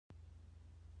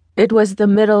It was the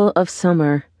middle of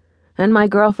summer, and my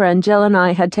girlfriend Jill and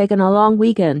I had taken a long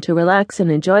weekend to relax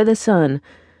and enjoy the sun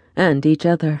and each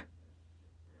other.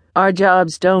 Our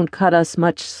jobs don't cut us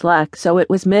much slack, so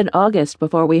it was mid-August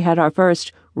before we had our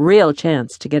first real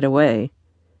chance to get away.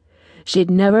 She'd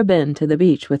never been to the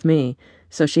beach with me,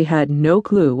 so she had no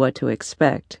clue what to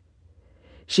expect.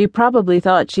 She probably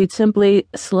thought she'd simply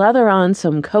slather on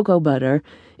some cocoa butter,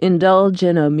 indulge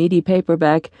in a meaty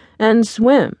paperback, and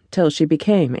swim till she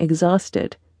became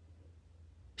exhausted.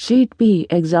 She'd be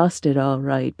exhausted all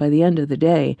right by the end of the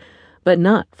day, but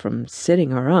not from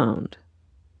sitting around.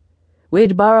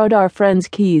 We'd borrowed our friend's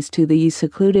keys to the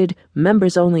secluded,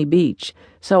 members-only beach,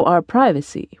 so our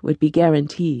privacy would be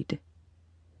guaranteed.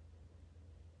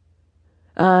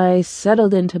 I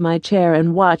settled into my chair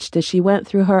and watched as she went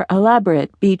through her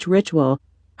elaborate beach ritual,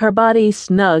 her body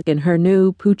snug in her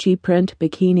new Poochie print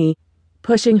bikini,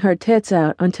 pushing her tits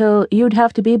out until you'd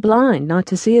have to be blind not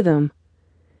to see them.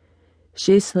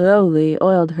 She slowly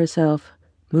oiled herself,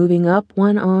 moving up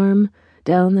one arm,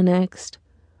 down the next,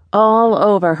 all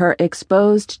over her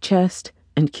exposed chest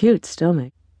and cute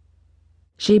stomach.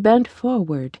 She bent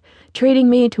forward, treating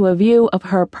me to a view of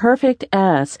her perfect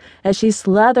ass as she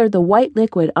slathered the white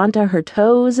liquid onto her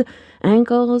toes,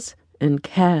 ankles, and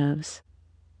calves.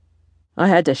 I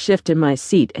had to shift in my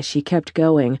seat as she kept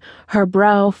going, her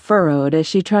brow furrowed as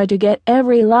she tried to get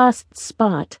every last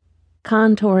spot,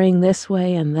 contouring this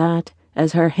way and that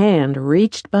as her hand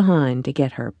reached behind to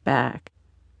get her back.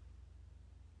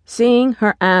 Seeing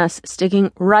her ass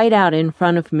sticking right out in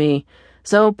front of me,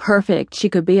 so perfect she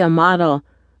could be a model,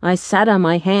 I sat on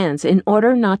my hands in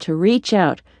order not to reach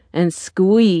out and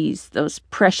squeeze those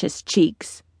precious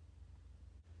cheeks.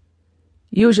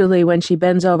 Usually when she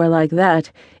bends over like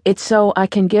that, it's so I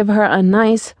can give her a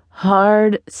nice,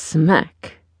 hard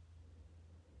smack.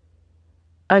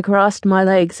 I crossed my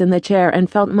legs in the chair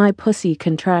and felt my pussy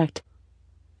contract.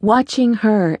 Watching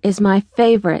her is my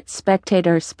favorite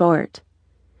spectator sport.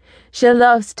 She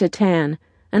loves to tan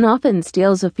and often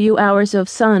steals a few hours of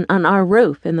sun on our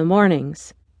roof in the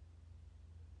mornings.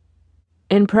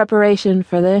 In preparation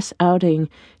for this outing,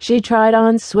 she tried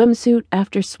on swimsuit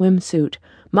after swimsuit,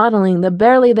 modeling the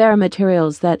barely there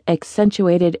materials that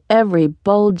accentuated every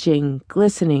bulging,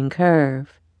 glistening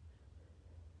curve.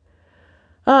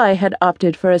 I had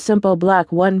opted for a simple black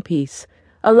one-piece,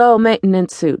 a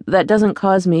low-maintenance suit that doesn't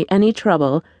cause me any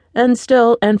trouble and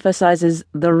still emphasizes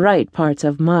the right parts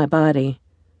of my body.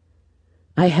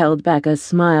 I held back a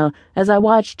smile as I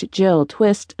watched Jill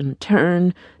twist and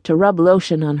turn to rub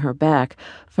lotion on her back,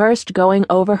 first going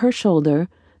over her shoulder,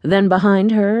 then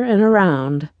behind her and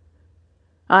around.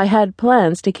 I had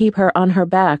plans to keep her on her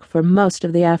back for most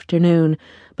of the afternoon,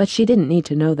 but she didn't need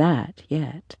to know that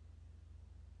yet.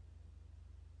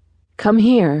 "Come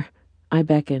here," I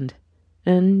beckoned,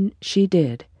 and she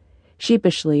did,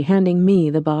 sheepishly handing me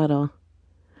the bottle.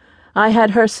 I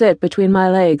had her sit between my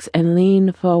legs and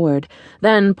leaned forward,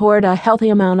 then poured a healthy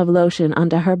amount of lotion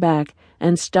onto her back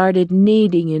and started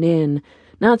kneading it in,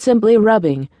 not simply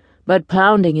rubbing, but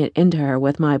pounding it into her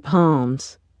with my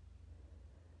palms.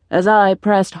 As I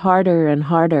pressed harder and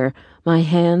harder, my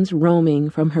hands roaming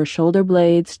from her shoulder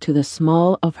blades to the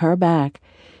small of her back,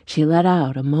 she let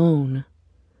out a moan.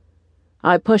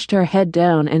 I pushed her head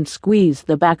down and squeezed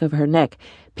the back of her neck,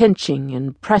 pinching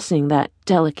and pressing that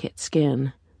delicate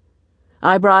skin.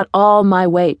 I brought all my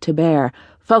weight to bear,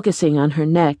 focusing on her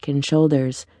neck and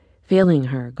shoulders, feeling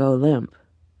her go limp.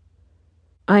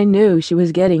 I knew she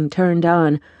was getting turned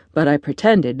on, but I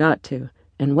pretended not to,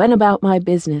 and went about my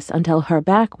business until her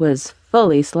back was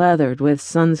fully slathered with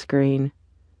sunscreen.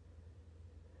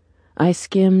 I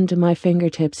skimmed my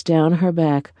fingertips down her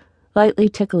back, lightly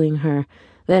tickling her,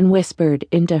 then whispered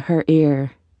into her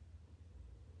ear,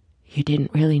 "You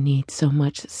didn't really need so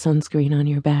much sunscreen on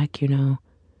your back, you know.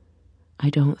 I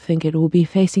don't think it will be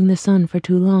facing the sun for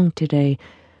too long today,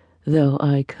 though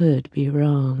I could be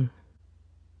wrong."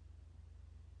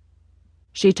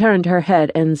 She turned her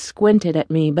head and squinted at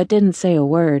me, but didn't say a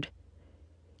word.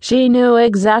 She knew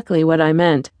exactly what I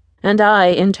meant, and I,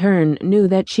 in turn, knew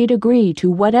that she'd agree to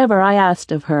whatever I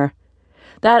asked of her.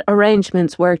 That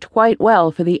arrangement's worked quite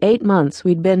well for the 8 months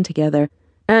we'd been together,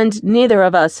 and neither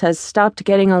of us has stopped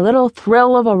getting a little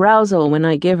thrill of arousal when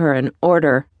I give her an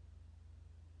order.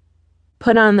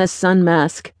 "Put on this sun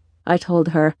mask," I told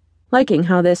her, liking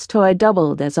how this toy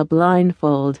doubled as a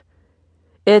blindfold.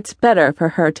 It's better for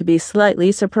her to be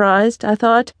slightly surprised, I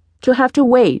thought, to have to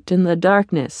wait in the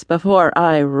darkness before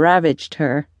I ravaged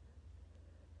her.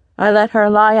 I let her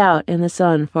lie out in the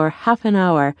sun for half an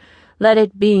hour, let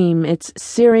it beam its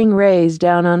searing rays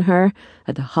down on her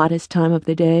at the hottest time of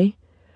the day,